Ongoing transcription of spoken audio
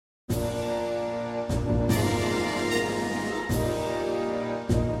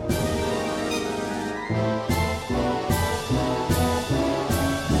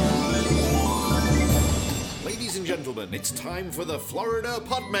gentlemen, it's time for the Florida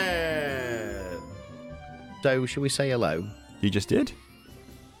Podman. So, shall we say hello? You just did?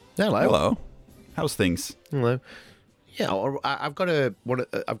 Hello. Hello. How's things? Hello. Yeah, I've got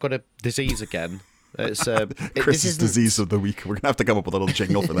a disease again. It's Chris's disease of the week. We're gonna have to come up with a little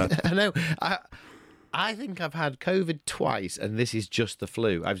jingle for that. I know. I think I've had COVID twice, and this is just the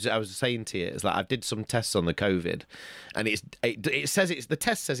flu. I was saying to you, it's like I did some tests on the COVID, and it says the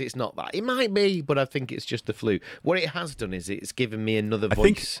test says it's not that. It might be, but I think it's just the flu. What it has done is it's given me another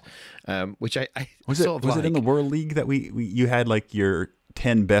voice, which I was sort of it in the World League that you had like your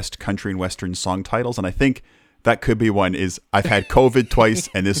 10 best country and western song titles, and I think that could be one. Is I've had COVID twice,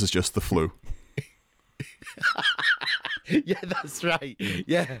 and this is just the flu. Yeah, that's right.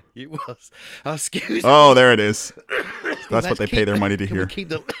 Yeah, it was. Oh, excuse me. Oh, there it is. That's what they pay their money to hear.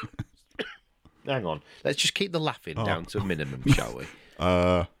 Hang on. Let's just keep the laughing down to a minimum, shall we?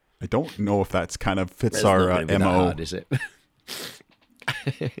 I don't know if that's kind of fits It's our not gonna be that MO. hard, is it?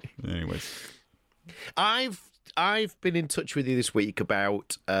 Anyways, I've been in touch with you this week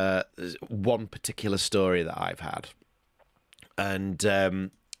about one particular story that I've had,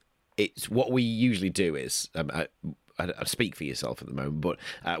 and it's what we usually do is I speak for yourself at the moment, but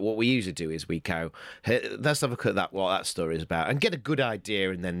what we usually do is we go, hey, let's have a look at what that story is about and get a good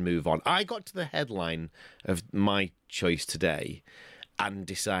idea and then move on. I got to the headline of my choice today and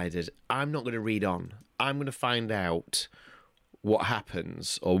decided I'm not going to read on. I'm going to find out what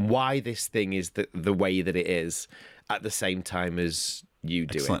happens or why this thing is the way that it is at the same time as you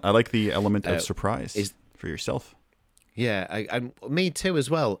do excellent. it. I like the element of surprise for yourself. Yeah, and me too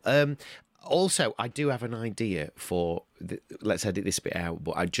as well. Also, I do have an idea for, let's edit this bit out,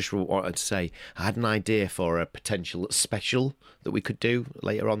 but I just wanted to say I had an idea for a potential special that we could do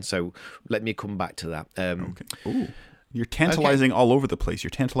later on, so let me come back to that. Okay. Ooh. You're tantalizing all over the place.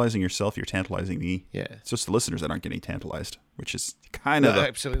 You're tantalizing yourself. You're tantalizing me. Yeah. It's just the listeners that aren't getting tantalized, which is kind of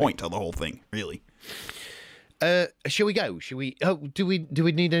the point of the whole thing, really. Shall we go? Shall we? Oh, do we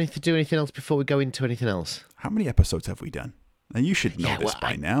need to do anything else before we go into anything else? How many episodes have we done? Now, you should know this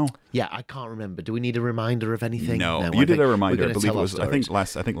by now. Yeah, I can't remember. Do we need a reminder of anything? No, you did a reminder. I believe it was. I think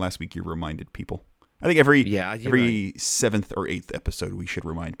last week you reminded people. I think every 7th or 8th episode we should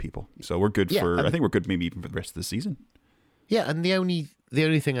remind people. So we're good for. I think we're good maybe even for the rest of the season. Yeah, and the only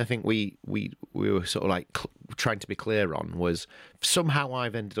thing I think we were sort of like trying to be clear on was somehow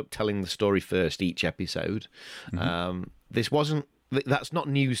I've ended up telling the story first each episode. Mm-hmm. This wasn't. That's not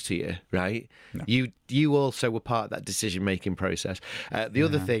news to you, right? No. You also were part of that decision-making process. The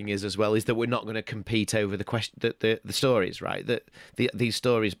other thing is as well is that we're not going to compete over the stories, right? That these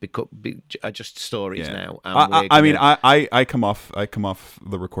stories are just stories now. I come off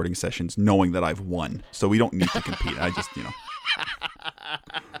the recording sessions knowing that I've won, so we don't need to compete. I just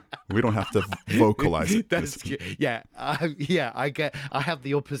we don't have to vocalize it. I have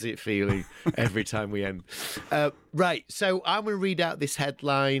the opposite feeling every time we end. Right, so I'm going to read out this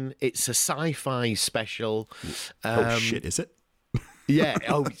headline. It's a sci-fi special. Oh shit, is it? Yeah.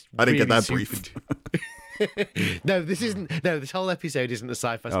 Oh, I didn't get that brief. No, this isn't. No, this whole episode isn't a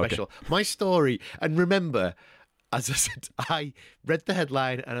sci-fi special. Okay. My story, and remember, as I said, I read the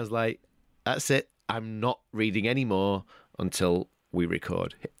headline and I was like, "That's it. I'm not reading anymore until we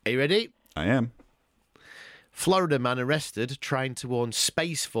record." Are you ready? I am. Florida man arrested trying to warn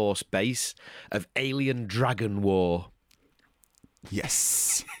Space Force base of alien dragon war.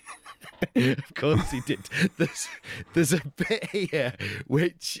 Yes. Of course he did. There's a bit here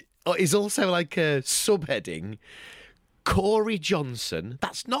which is also like a subheading. Corey Johnson.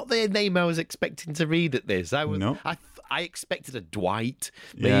 That's not the name I was expecting to read at this. I expected a Dwight,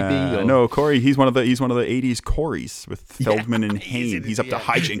 maybe. Yeah, no, Corey. He's one of the '80s Coreys with Feldman and Hain. He's up to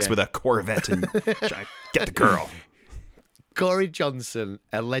hijinks with a Corvette and trying to get the girl. Corey Johnson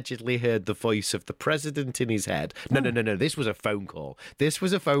allegedly heard the voice of the president in his head. No. This was a phone call.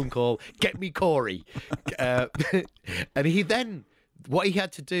 Get me Corey. And he then, what he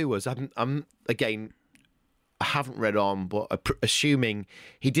had to do was, I'm again, I haven't read on, but assuming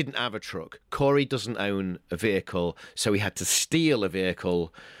he didn't have a truck. Corey doesn't own a vehicle, so he had to steal a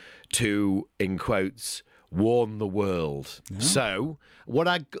vehicle to, in quotes, warn the world. Yeah. So what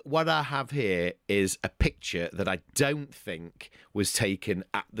I have here is a picture that I don't think was taken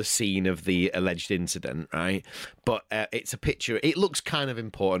at the scene of the alleged incident, right? But it's a picture. It looks kind of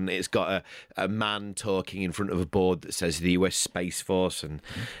important. It's got a man talking in front of a board that says the US Space Force, and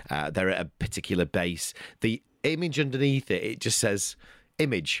they're at a particular base. The image underneath it just says,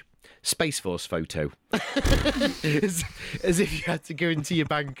 image, Space Force photo. as if you had to go into your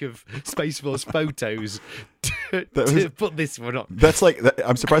bank of Space Force photos to put this one on. That's like,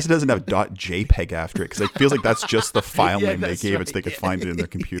 I'm surprised it doesn't have .jpeg after it, because it feels like that's just the file name they gave it so they could find it in their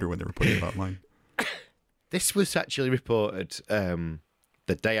computer when they were putting it online. This was actually reported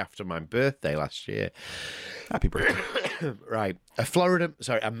the day after my birthday last year. Happy birthday. Right.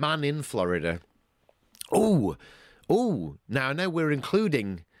 A man in Florida. Oh, now I know we're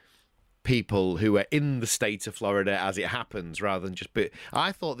including people who are in the state of Florida as it happens, rather than just. But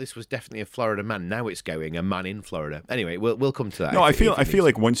I thought this was definitely a Florida man. Now it's going a man in Florida. Anyway, we'll come to that. No, I feel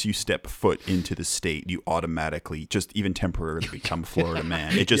like once you step foot into the state, you automatically, just even temporarily, become Florida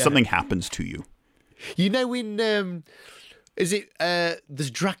man. It just something happens to you. You know, in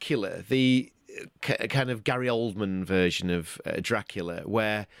there's Dracula, the kind of Gary Oldman version of Dracula,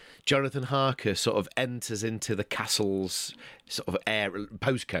 where Jonathan Harker sort of enters into the castle's sort of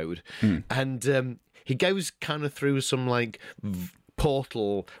postcode, and he goes kind of through some like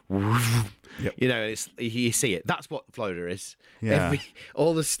portal. Yep. You know, you see it. That's what Florida is. Yeah.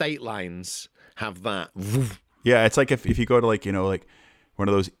 All the state lines have that. Yeah, it's like if you go to like one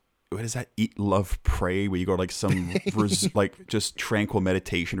of those. What is that? Eat, Love, Pray, where you go to like some like just tranquil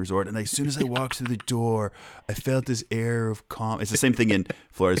meditation resort, and as soon as I walked through the door, I felt this air of calm. It's the same thing in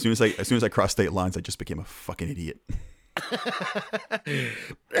Florida. As soon as I crossed state lines, I just became a fucking idiot.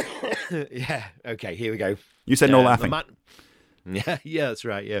 Yeah. Okay. Here we go. You said no laughing. Yeah, that's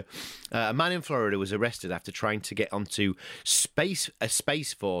right. Yeah, a man in Florida was arrested after trying to get onto a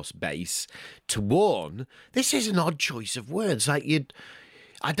Space Force base to warn. This is an odd choice of words.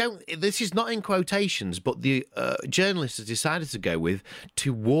 This is not in quotations, but the journalist has decided to go with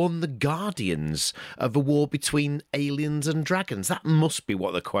to warn the Guardians of a war between aliens and dragons. That must be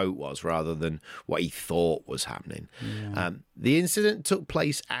what the quote was, rather than what he thought was happening. Yeah. The incident took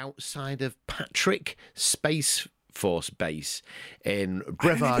place outside of Patrick Space Force Base in Brevard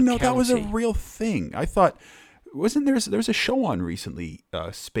County. I didn't even know that was a real thing. I thought, wasn't there was a show on recently,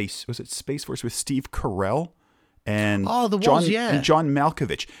 Space Force with Steve Carell? And John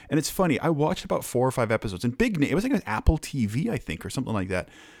Malkovich. And it's funny, I watched about 4 or 5 episodes, and big name. It was like Apple TV, I think, or something like that.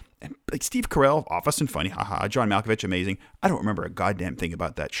 And like Steve Carell, office and funny, haha. John Malkovich, amazing. I don't remember a goddamn thing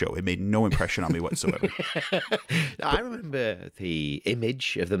about that show. It made no impression on me whatsoever. I remember the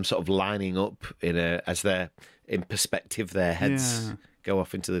image of them sort of lining up as they're in perspective. Their heads go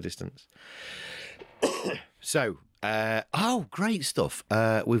off into the distance. So. Great stuff.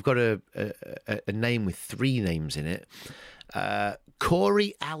 We've got a name with 3 names in it.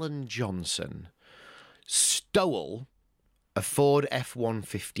 Corey Allen Johnson stole a Ford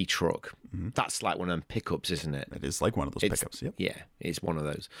F-150 truck. Mm-hmm. That's like one of them pickups, isn't it? It is like one of those pickups, yep. Yeah, it's one of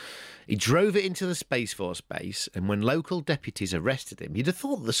those. He drove it into the Space Force base, and when local deputies arrested him, you'd have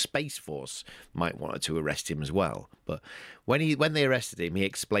thought the Space Force might want to arrest him as well. But when they arrested him, he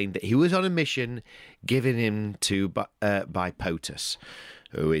explained that he was on a mission given him by POTUS,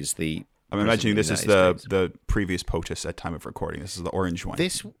 who is the... I'm imagining this is the previous POTUS at time of recording. This is the orange one.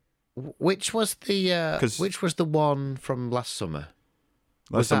 Which was the one from last summer?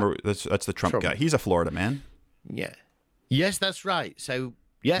 Last summer, that's the Trump guy. He's a Florida man. Yeah. Yes, that's right. So,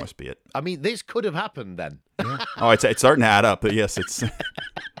 yeah. Must be it. I mean, this could have happened then. Yeah. Oh, it's starting to add up, but yes, it's...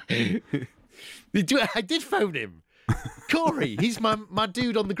 I did phone him. Corey, he's my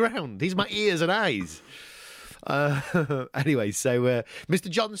dude on the ground. He's my ears and eyes. Anyway, so Mr.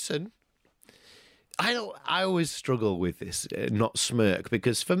 Johnson... I always struggle with this, not smirk,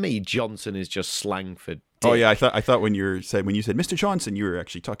 because for me, Johnson is just slang for dick. Oh yeah, I thought when you said Mr. Johnson, you were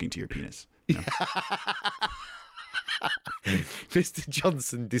actually talking to your penis. No. Mr.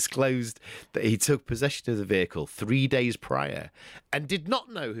 Johnson disclosed that he took possession of the vehicle 3 days prior and did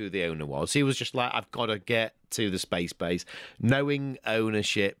not know who the owner was. He was just like, I've got to get to the space base, knowing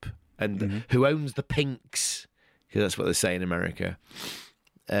ownership and who owns the pinks, because that's what they say in America.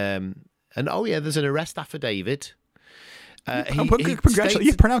 And there's an arrest affidavit. Congratulations!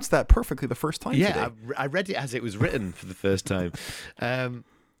 You pronounced that perfectly the first time. Yeah, I read it as it was written for the first time.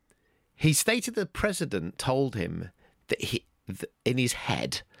 He stated the president told him that in his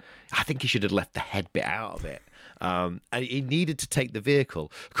head, I think he should have left the head bit out of it. And he needed to take the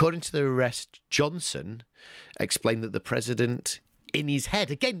vehicle. According to the arrest, Johnson explained that the president, in his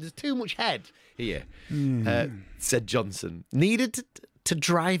head, again, there's too much head here, said Johnson, needed to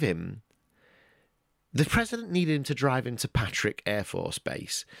drive him. The president needed him to drive him to Patrick Air Force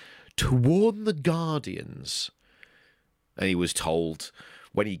Base to warn the Guardians. And he was told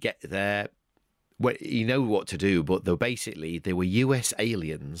when he get there, you know what to do, but there were US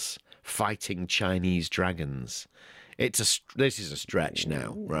aliens fighting Chinese dragons. This is a stretch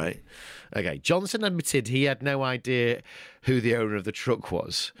now, right? Okay, Johnson admitted he had no idea who the owner of the truck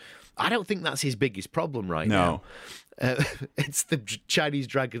was. I don't think that's his biggest problem now. It's the Chinese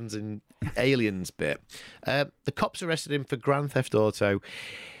dragons and aliens bit. The cops arrested him for Grand Theft Auto.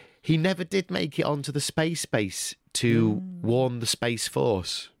 He never did make it onto the space base to warn the Space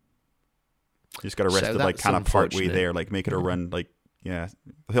Force. He just got arrested kind of part way there, making a run,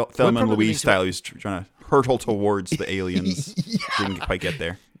 Thelma and Louise style. He's trying to hurtle towards the aliens. Didn't quite get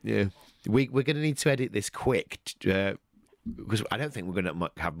there. Yeah, we're going to need to edit this quick because I don't think we're going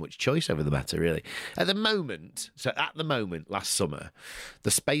to have much choice over the matter, really. At the moment, last summer,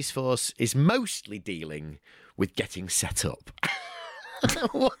 the Space Force is mostly dealing with getting set up.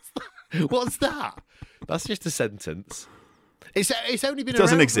 What's that? That's just a sentence. It's only been around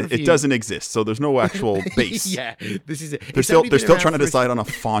for a few... It doesn't exist, so there's no actual base. Yeah, this is it. They're still trying to decide on a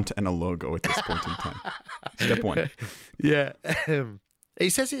font and a logo at this point in time. Step one. Yeah.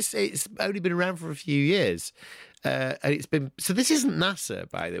 It says it's only been around for a few years. And it's been... So this isn't NASA,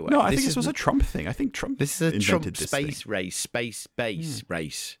 by the way. No, I think this was a Trump thing. I think Trump This is a Trump space thing. Race, space base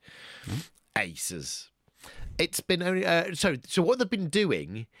race. Aces. It's been only... So what they've been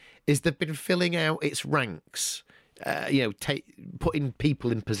doing is they've been filling out its ranks... putting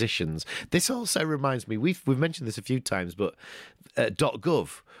people in positions. This also reminds me, we've mentioned this a few times, but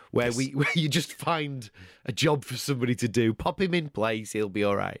 .gov, where you just find a job for somebody to do, pop him in place, he'll be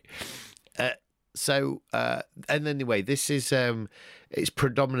all right. And anyway, this is it's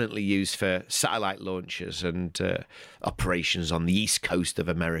predominantly used for satellite launches and operations on the east coast of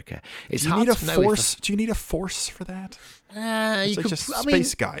America. It's hard to know force. Do you need a force for that?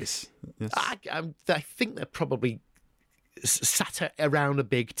 Space guys. Yes. I think they're probably sat around a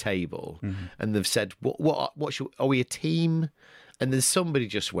big table and they've said, "What are we a team?" And then somebody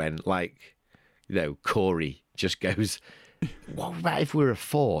just went Corey just goes, "What about if we're a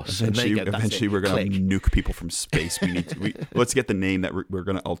force?" Eventually we're going to nuke people from space. Let's get the name that we're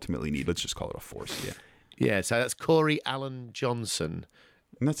going to ultimately need. Let's just call it a force. Yeah. Yeah. So that's Corey Allen Johnson.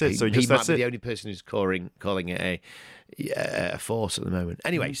 And that's it. He might be the only person who's calling it a force at the moment.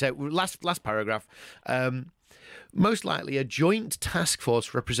 Anyway, so last paragraph. Most likely, a joint task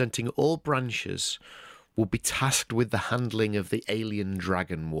force representing all branches will be tasked with the handling of the alien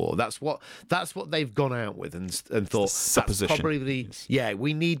dragon war. That's what they've gone out with and thought. That's probably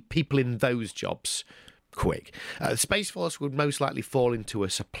we need people in those jobs. Quick. The Space Force would most likely fall into a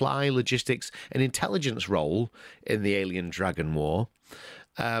supply, logistics, and intelligence role in the alien dragon war.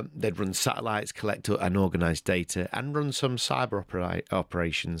 They'd run satellites, collect and organise data, and run some cyber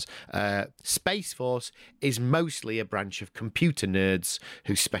operations. Space Force is mostly a branch of computer nerds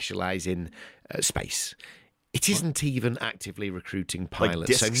who specialise in space. It isn't even actively recruiting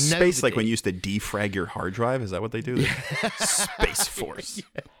pilots. Like disk space, like when you used to defrag your hard drive? Is that what they do? Space Force.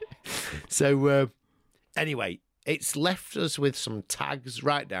 Yeah. So, anyway, it's left us with some tags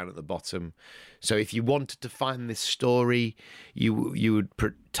right down at the bottom. So if you wanted to find this story, you would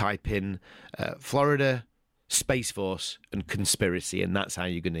type in Florida, Space Force, and conspiracy, and that's how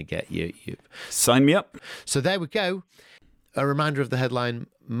you're going to get your... Sign me up. So there we go. A reminder of the headline,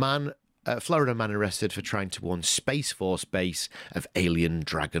 Florida man arrested for trying to warn Space Force base of alien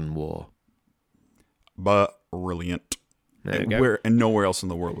dragon war. Brilliant. And nowhere else in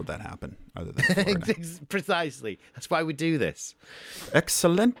the world would that happen other than Florida. Precisely. That's why we do this.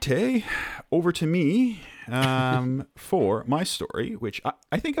 Excellente. Over to me for my story, which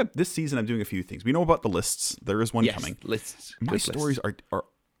I think this season I'm doing a few things. We know about the lists. There is one coming. Lists. My stories are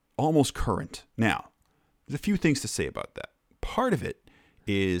almost current. Now, there's a few things to say about that. Part of it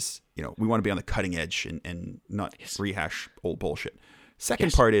is, we want to be on the cutting edge and not rehash old bullshit.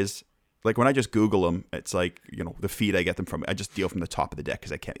 Second part is, like when I just Google them, it's like, the feed I get them from, I just deal from the top of the deck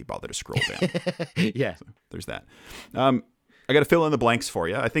because I can't be bothered to scroll down. Yeah. So there's that. I got to fill in the blanks for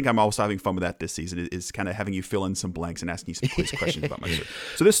you. I think I'm also having fun with that this season, is kind of having you fill in some blanks and asking you some quiz questions about my story.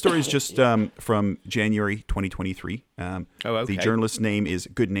 So this story is just from January 2023. Okay. The journalist's name is,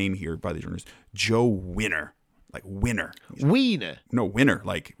 good name here by the journalist, Joe Winner. Like winner. Wiener? No, winner.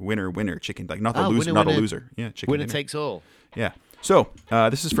 Like winner, chicken. Like not the loser, not a loser. Yeah, chicken. Winner takes all. Yeah. So,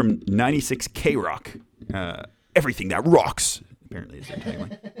 this is from 96 K-Rock. Everything that rocks, apparently, is the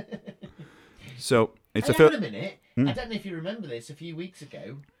tagline. So, it's Hang on a minute. I don't know if you remember this a few weeks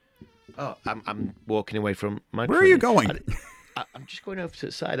ago. Oh, I'm walking away from my... Where are you going? I'm just going over to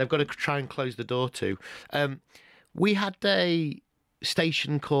the side. I've got to try and close the door too. We had a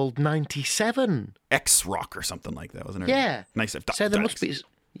station called 97. X-Rock or something like that, wasn't it? Yeah. Nice. So there must be...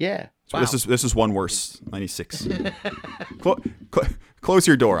 Yeah. So wow. This is one worse. 96. Close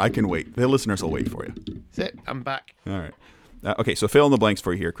your door. I can wait. The listeners will wait for you. That's it. I'm back. All right. Okay, so fill in the blanks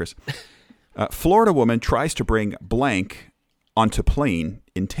for you here, Chris. Florida woman tries to bring blank onto plane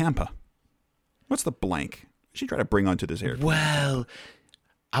in Tampa. What's the blank she tried to bring onto this airplane? Well,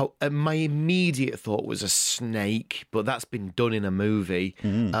 my immediate thought was a snake, but that's been done in a movie.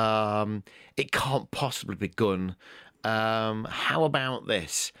 It can't possibly be gun. How about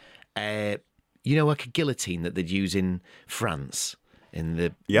this? Like a guillotine that they'd use in France in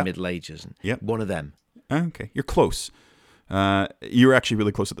the Middle Ages. Yep. One of them. Okay, you're close. You were actually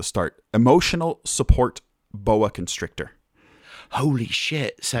really close at the start. Emotional support boa constrictor. Holy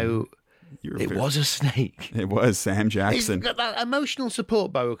shit! So it was a snake. It was Sam Jackson. That emotional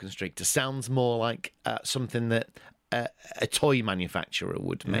support boa constrictor sounds more like something that a toy manufacturer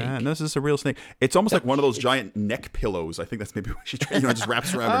would make. Yeah, no, this is a real snake. It's almost like one of those giant neck pillows. I think that's maybe what she just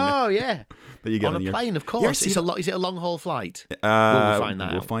wraps around her neck. Oh, yeah. That you get on a plane, of course. Is it a long haul flight? We'll find that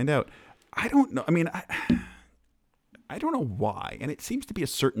out. We'll find out. I don't know. I mean, I don't know why. And it seems to be a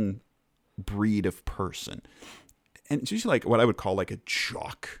certain breed of person. And it's usually like what I would call like a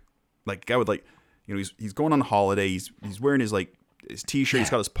jock. Like a guy with like, he's going on holiday. He's wearing his T-shirt. He's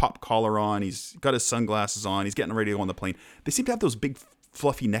got his pop collar on. He's got his sunglasses on. He's getting ready to go on the plane. They seem to have those big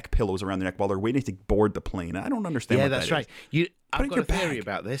fluffy neck pillows around their neck while they're waiting to board the plane. I don't understand. That's right. I've got a theory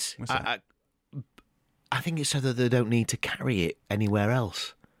about this. I think it's so that they don't need to carry it anywhere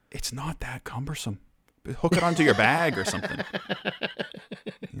else. It's not that cumbersome. Hook it onto your bag or something.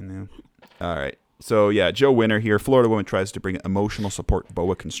 All right. So, yeah, Joe Winner here. Florida woman tries to bring emotional support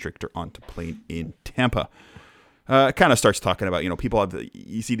boa constrictor onto plane in Tampa. Kind of starts talking about, people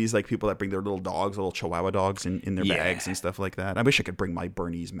you see these people that bring their little dogs, little Chihuahua dogs in their bags and stuff like that. I wish I could bring my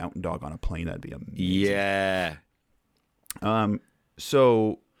Bernese Mountain Dog on a plane. That'd be amazing. Yeah.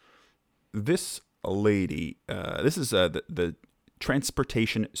 So this lady, this is the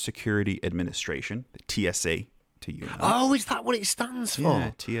Transportation Security Administration, the TSA. Oh, is that what it stands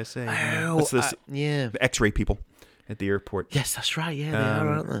for? Yeah, TSA. Oh, the X-ray people at the airport. Yes, that's right. Yeah, they are,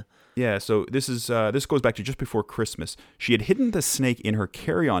 aren't they? Yeah, so this goes back to just before Christmas. She had hidden the snake in her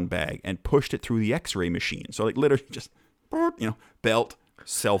carry-on bag and pushed it through the X-ray machine. So literally just, belt,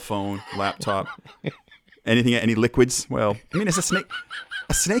 cell phone, laptop, any liquids. Well, I mean, it's a snake.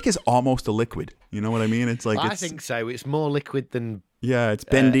 A snake is almost a liquid. You know what I mean? It's like I think so. It's more liquid than. Yeah, it's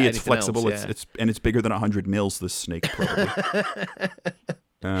bendy, it's flexible, else, it's bigger than 100 mils. This snake probably.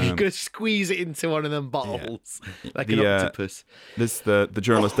 You're gonna squeeze it into one of them bottles like an octopus. The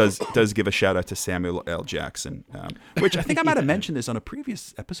journalist does give a shout out to Samuel L. Jackson, which I think I might have mentioned this on a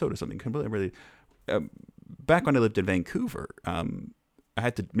previous episode or something. Completely, back when I lived in Vancouver, I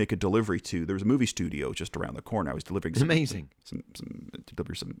had to make a delivery to. There was a movie studio just around the corner. I was delivering some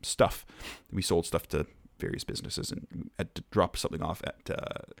stuff. We sold stuff to various businesses and had to drop something off at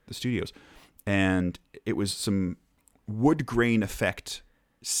the studios, and it was some wood grain effect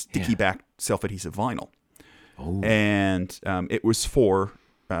sticky back self-adhesive vinyl. And it was for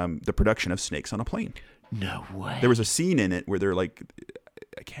the production of Snakes on a Plane. No way. There was a scene in it where they're like,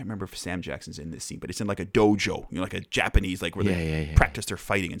 I can't remember if Sam Jackson's in this scene, but it's in like a dojo, like a Japanese, like where they practice their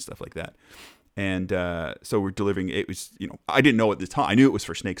fighting and stuff like that. And so we're delivering. It was, I didn't know at the time. I knew it was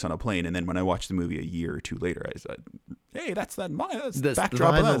for Snakes on a Plane. And then when I watched the movie a year or two later, I said, "Hey, that's the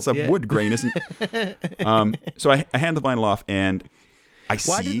backdrop of that. It's a wood grain, isn't it?" So I hand the vinyl off, and I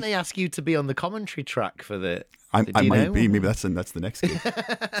see. Why didn't they ask you to be on the commentary track for the? I might be. Maybe that's the next gig.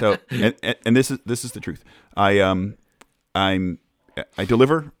 So and this is the truth. I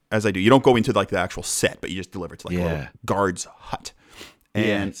deliver as I do. You don't go into like the actual set, but you just deliver to like a little guard's hut.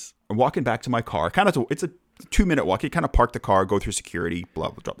 And I'm walking back to my car. It's a 2-minute walk. You kind of park the car, go through security, blah,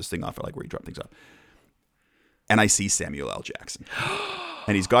 blah, drop this thing off. I like where you drop things off. And I see Samuel L. Jackson.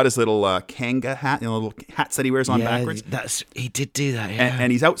 And he's got his little Kanga hat, little hats that he wears on backwards. He did do that,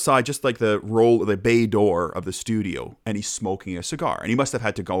 And he's outside just like the bay door of the studio, and he's smoking a cigar. And he must have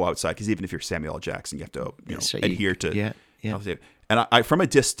had to go outside, because even if you're Samuel L. Jackson, you have to adhere to. Yeah. And I from a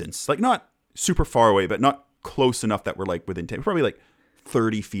distance, like not super far away, but not close enough that we're like within 10, probably like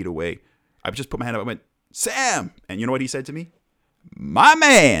 30 feet away. I just put my hand up. I went, "Sam," and you know what he said to me? "My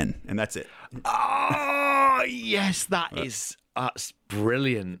man," and that's it. Oh yes, that's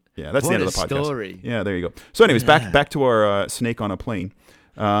brilliant. Yeah, that's what the end of the podcast. Story. Yeah, there you go. So, anyways, back to our Snake on a Plane.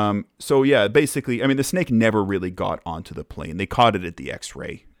 So yeah, basically, I mean, the snake never really got onto the plane. They caught it at the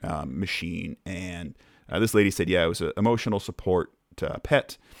X-ray machine, and this lady said, yeah, it was an emotional support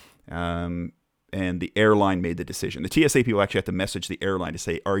pet. And the airline made the decision. The TSA people actually had to message the airline to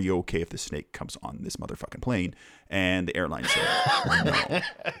say, "Are you okay if the snake comes on this motherfucking plane?" And the airline said, "No."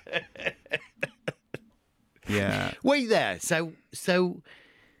 Yeah. Wait there. So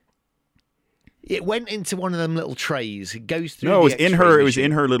It went into one of them little trays. It goes through. No, it was in her. Machine. It was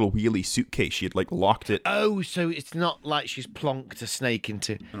in her little wheelie suitcase. She had like locked it. Oh, so it's not like she's plonked a snake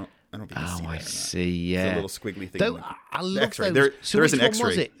into. I don't think you see that. I see. Yeah, it's a little squiggly thing. Though, I love X-ray. those. There is an X-ray.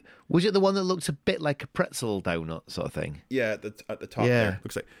 Was it? Was it the one that looked a bit like a pretzel donut sort of thing? Yeah, at the top there.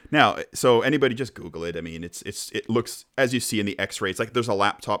 Looks like. Now, so anybody just Google it. I mean, it looks, as you see in the X-ray, it's like there's a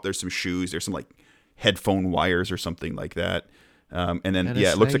laptop, there's some shoes, there's some like headphone wires or something like that. And then,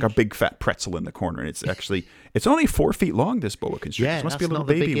 it looks like a big fat pretzel in the corner. And it's only 4 feet long, this boa constrictor. Yeah, it must be a little not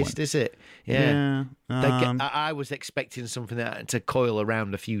the baby biggest, one. is it? Yeah. I was expecting something to coil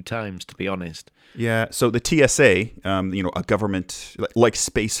around a few times, to be honest. Yeah. So the TSA, a government, like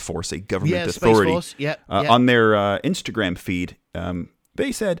Space Force, a government authority, Space Force. on their Instagram feed,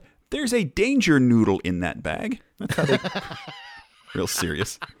 they said, there's a danger noodle in that bag. That's how they... Real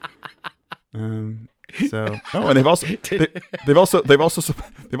serious. And they've also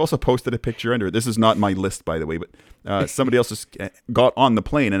posted a picture under it. This is not my list, by the way, but somebody else has got on the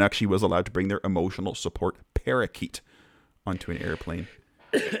plane and actually was allowed to bring their emotional support parakeet onto an airplane.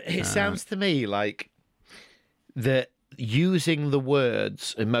 It sounds to me like that using the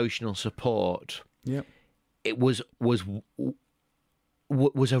words emotional support. Yep. It was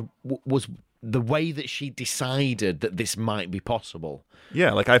the way that she decided that this might be possible.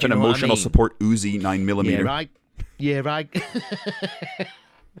 Yeah, like I have an emotional support Uzi 9mm. Yeah, right.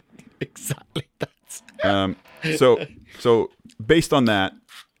 Exactly that. So based on that,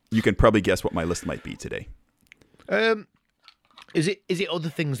 you can probably guess what my list might be today. Is it other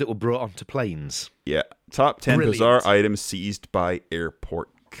things that were brought onto planes? Yeah, top 10 Brilliant. Bizarre items seized by airport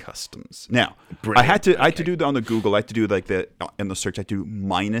customs. Now, Brilliant. I had to do that on the Google. I had to do in the search. I had to do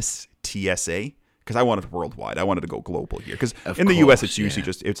minus TSA because I wanted worldwide. I wanted to go global here because in the US it's usually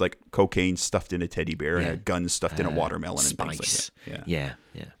it's like cocaine stuffed in a teddy bear and a gun stuffed in a watermelon and spice. Things like that. Yeah.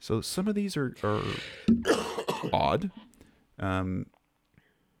 So some of these are odd.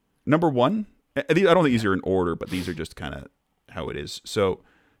 Number one, I don't think these are in order, but these are just kind of how it is. So,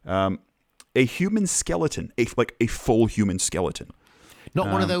 a human skeleton, a full human skeleton.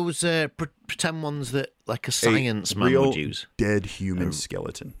 Not one of those pretend ones that like a science man would use. Dead human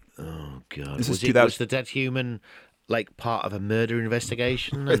skeleton. Oh God! Was the dead human like part of a murder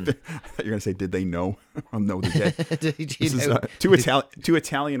investigation? And... I thought you were going to say, did they know? No, they're dead. This is two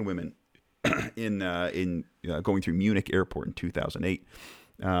Italian women in going through Munich airport in 2008.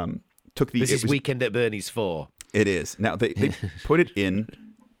 This is Weekend at Bernie's 4. It is. Now they put it in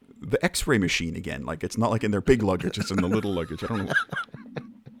the X-ray machine again. Like it's not like in their big luggage; it's in the little luggage. I don't know.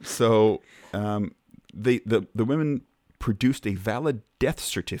 So, the women produced a valid death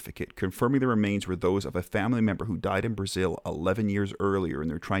certificate confirming the remains were those of a family member who died in Brazil 11 years earlier, and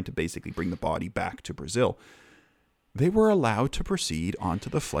they're trying to basically bring the body back to Brazil. They were allowed to proceed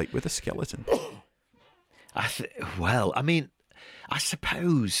onto the flight with a skeleton. I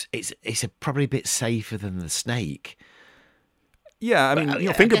suppose it's probably a bit safer than the snake. Yeah, I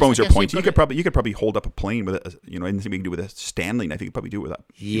mean, finger bones are pointy. You could probably hold up a plane with anything we can do with a Stanley knife. You could probably do it with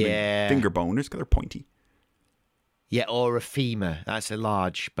a finger bone. They're pointy. Yeah, or a femur. That's a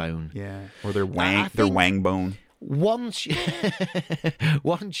large bone. Yeah, or their wang bone. Once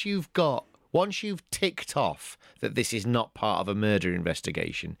you've ticked off that this is not part of a murder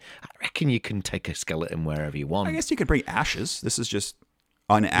investigation, I reckon you can take a skeleton wherever you want. I guess you could bring ashes. This is just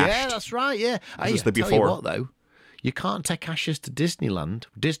unashed. Yeah, that's right. Yeah, this is the before. Tell you what, though, you can't take ashes to Disneyland,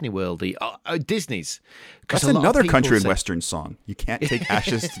 Disney World, Disney's. That's another country and western song. You can't take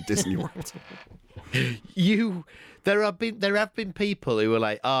ashes to Disney World. There have been people who were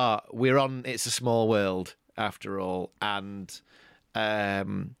like, we're on It's a Small World after all, and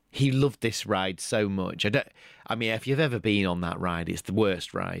he loved this ride so much. I mean, if you've ever been on that ride, it's the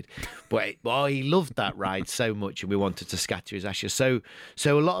worst ride. But he loved that ride so much, and we wanted to scatter his ashes. So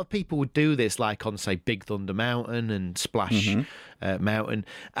a lot of people would do this, like on, say, Big Thunder Mountain and Splash Mountain,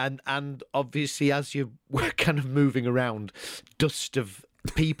 and obviously as you were kind of moving around, dust of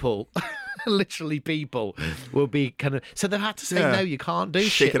people. Literally, people will be kind of. So they had to say, no, you can't do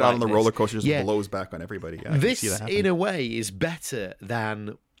shake shit it out like on the this. roller coaster, just blows back on everybody. Yeah, this, in a way, is better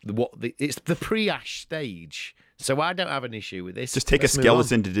than it's the pre-ash stage. So I don't have an issue with this. Just take a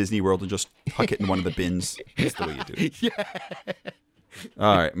skeleton to Disney World and just huck it in one of the bins. That's the way you do it. Yeah.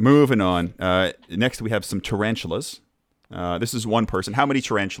 All right, moving on. Next, we have some tarantulas. This is one person. How many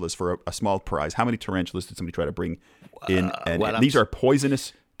tarantulas for a small prize? How many tarantulas did somebody try to bring in? And these are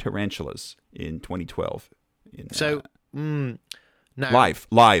poisonous tarantulas in 2012.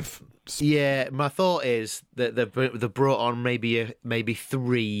 Live. Yeah, my thought is that they've brought on maybe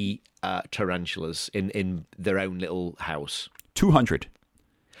 3 tarantulas in their own little house. 200.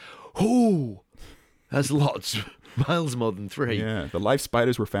 Ooh, That's lots. Miles more than 3. Yeah. The live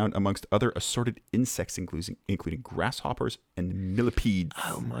spiders were found amongst other assorted insects, including grasshoppers and millipedes.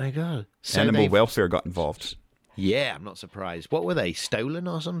 Oh, my God. So Animal welfare got involved. Yeah, I'm not surprised. What were they, stolen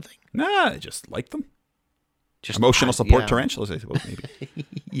or something? Nah, I just like them. Just emotional support tarantulas, I suppose, maybe.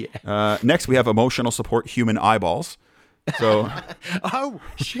 Yeah. Next, we have emotional support human eyeballs. So. Oh,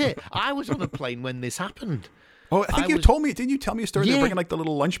 shit. I was on a plane when this happened. Oh, I think you told me. Didn't you tell me a story? Yeah. They were bringing like the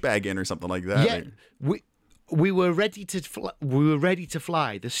little lunch bag in or something like that. Yeah. We were ready to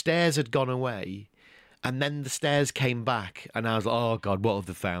fly. The stairs had gone away, and then the stairs came back, and I was like, "Oh God, what have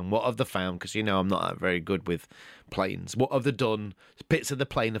they found? What have they found?" Because I'm not very good with planes. What have they done? Bits of the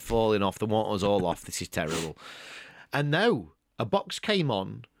plane are falling off. The water's all off. This is terrible. And no, a box came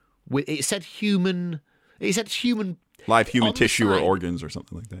on. It said human. It said human. Live human tissue or organs or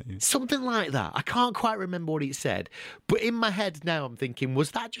something like that. Yeah. Something like that. I can't quite remember what it said. But in my head now I'm thinking,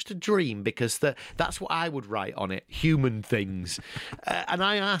 was that just a dream? Because that's what I would write on it, human things. And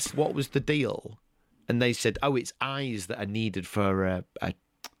I asked what was the deal. And they said, it's eyes that are needed for a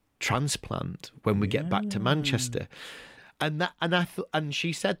transplant when we get back to Manchester. And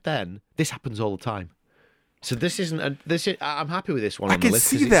she said then, this happens all the time. So this isn't, I'm happy with this one. I can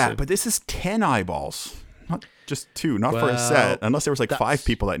see that, but this is 10 eyeballs. Not just 2, not for a set. Unless there was 5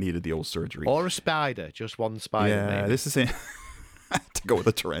 people that needed the old surgery. Or a spider, just one spider. Yeah, maybe. This is in... to go with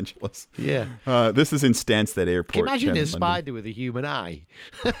the tarantulas. Yeah. This is in Stansted Airport. Can you imagine a spider with a human eye?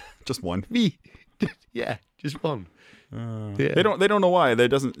 Just one. Me. Yeah, just one. Yeah. They don't know why. There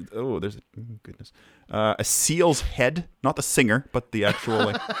doesn't... Oh, there's... goodness. A seal's head. Not the singer, but the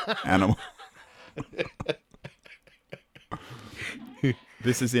actual animal.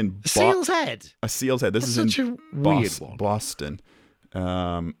 This is in seal's head. A seal's head. This is such in a weird one. Boston.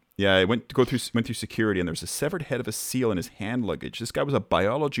 I went through security, and there's a severed head of a seal in his hand luggage. This guy was a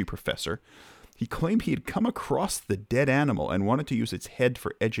biology professor. He claimed he had come across the dead animal and wanted to use its head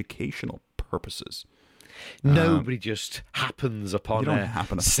for educational purposes. Nobody just happens upon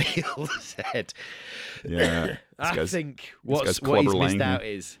a seal's head. Yeah, I think what he's missed out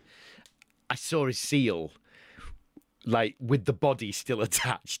is I saw a seal. With the body still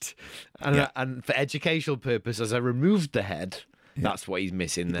attached. And for educational purposes, I removed the head. Yeah. That's what he's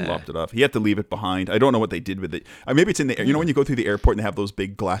missing there. He lopped it off. He had to leave it behind. I don't know what they did with it. Maybe it's in the air. You know when you go through the airport and they have those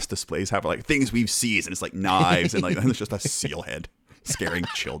big glass displays, have things we've seized, and it's like knives, and it's just a seal head scaring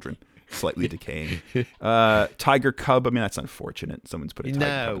children, slightly decaying. Tiger cub. That's unfortunate. Someone's put a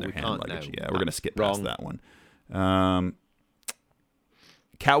tiger cub in their hand luggage. No. Yeah, we're going to skip past that one.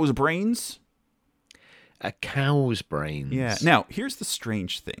 Cow's brains. A cow's brains. Yeah. Now, here's the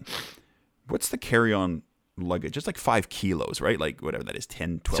strange thing. What's the carry-on luggage? It's 5 kilos, right? Whatever that is,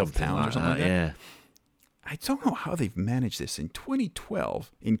 10, 12 something pounds or something like that. Yeah. I don't know how they've managed this. In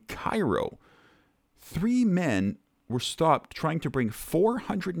 2012, in Cairo, 3 men were stopped trying to bring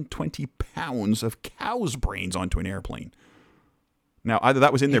 420 pounds of cow's brains onto an airplane. Now, either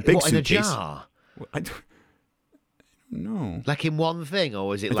that was in their big suitcase. In a jar? No. In one thing,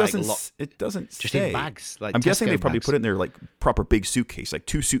 or is it it doesn't just say. In bags? I'm guessing they probably put it in their proper big suitcase,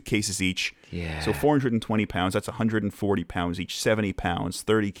 2 suitcases each. Yeah. So 420 pounds, that's 140 pounds each, 70 pounds,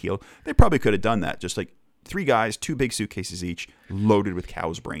 30 kilo. They probably could have done that. Just 3 guys, 2 big suitcases each, loaded with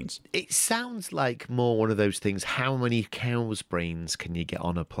cow's brains. It sounds like more one of those things. How many cow's brains can you get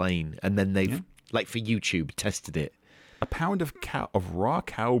on a plane? And then they've, for YouTube, tested it. A pound of raw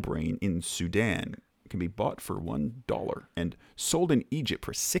cow brain in Sudan can be bought for $1 and sold in Egypt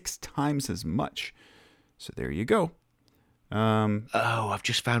for 6 times as much. So there you go. I've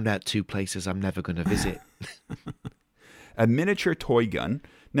just found out 2 places I'm never going to visit. A miniature toy gun.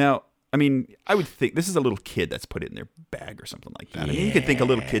 Now, I would think this is a little kid that's put it in their bag or something like that. Yeah. You could think a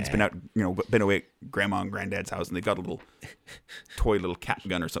little kid's been away at grandma and granddad's house, and they've got a little little cat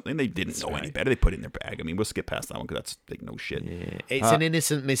gun or something. They didn't know any better. They put it in their bag. We'll skip past that one because that's no shit. Yeah. It's an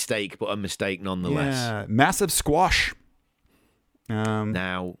innocent mistake, but a mistake nonetheless. Yeah. Massive squash.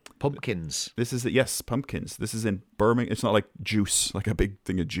 Now, pumpkins. This is pumpkins. This is in Birmingham. It's not like juice, like a big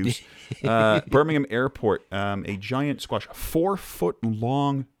thing of juice. Birmingham Airport. A giant squash, 4-foot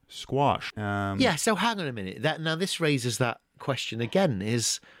long squash. So hang on a minute. This raises that question again: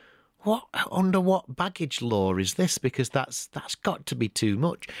 is under what baggage law is this? Because that's got to be too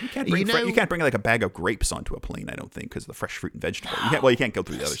much. You can't bring a bag of grapes onto a plane, I don't think, because of the fresh fruit and vegetable. You can't go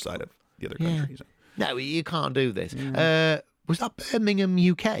through the other side of the other country. So. No, you can't do this. Was that Birmingham,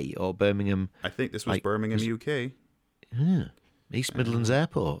 UK, or Birmingham? I think this was Birmingham, UK. East Midlands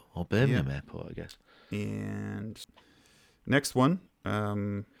Airport or Birmingham Airport, I guess. And next one.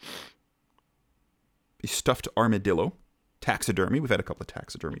 A stuffed armadillo. taxidermy. We've had a couple of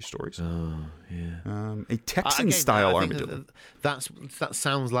taxidermy stories. Oh, yeah. A Texan-style armadillo. That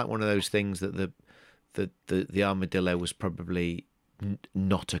sounds like one of those things that the armadillo was probably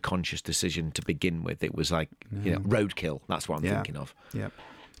not a conscious decision to begin with. It was like roadkill. That's what I'm thinking of. Yeah.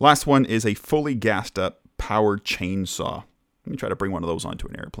 Last one is a fully gassed up powered chainsaw. Let me try to bring one of those onto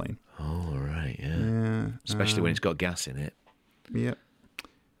an airplane. Oh, right, yeah. Especially when it's got gas in it. Yeah.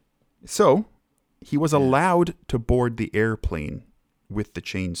 So, he was allowed to board the airplane with the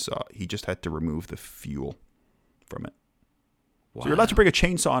chainsaw. He just had to remove the fuel from it. Wow. So you're allowed to bring a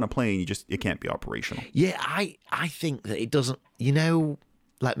chainsaw on a plane, it can't be operational. Yeah, I think that it doesn't,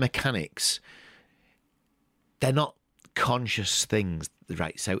 like mechanics, they're not conscious things,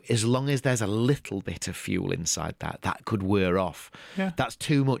 right? So as long as there's a little bit of fuel inside that could wear off. Yeah. That's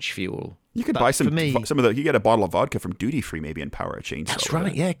too much fuel. You could buy some of the, you get a bottle of vodka from duty free maybe and power a chainsaw. That's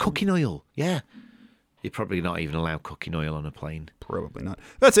right, yeah, cooking oil, yeah. You're probably not even allowed cooking oil on a plane. Probably not.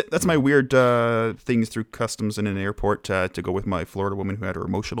 That's it. That's my weird things through customs in an airport to go with my Florida woman who had her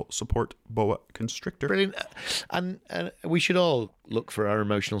emotional support boa constrictor. Brilliant. And we should all look for our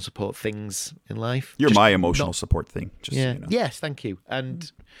emotional support things in life. You're my emotional support thing. Just so you know. Yes, thank you.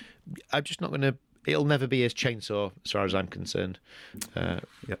 And I'm just not going to... It'll never be as chainsaw as far as I'm concerned.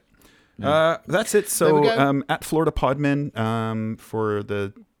 Yep. That's it. So at Florida Podmen for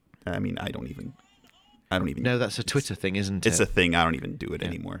the... I don't even No, that's a Twitter thing, isn't it? It's a thing. I don't even do it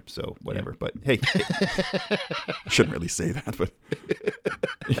anymore. So whatever. Yeah. But hey, shouldn't really say that. But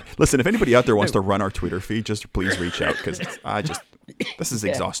listen, if anybody out there wants to run our Twitter feed, just please reach out because this is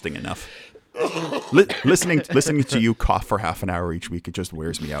exhausting enough. Listening to you cough for half an hour each week, it just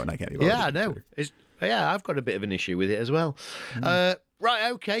wears me out, and I can't even. Yeah, I know. I've got a bit of an issue with it as well.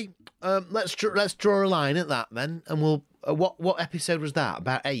 Right, okay. Let's draw a line at that then, and we'll. What episode was that?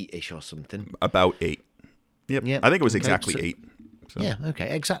 About 8-ish or something. About 8. Yep. I think it was exactly 8. So. Yeah.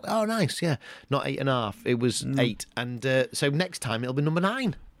 Okay. Exactly. Oh, nice. Yeah. Not 8.5. It was 8. And so next time it'll be number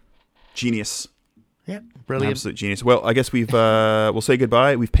 9. Genius. Yeah. Brilliant. Absolute genius. Well, I guess we'll say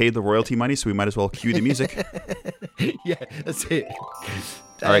goodbye. We've paid the royalty money, so we might as well cue the music. Yeah. That's it.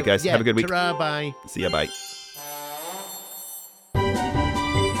 All right, guys. Have a good week. Ta-ra, bye. See ya. Bye.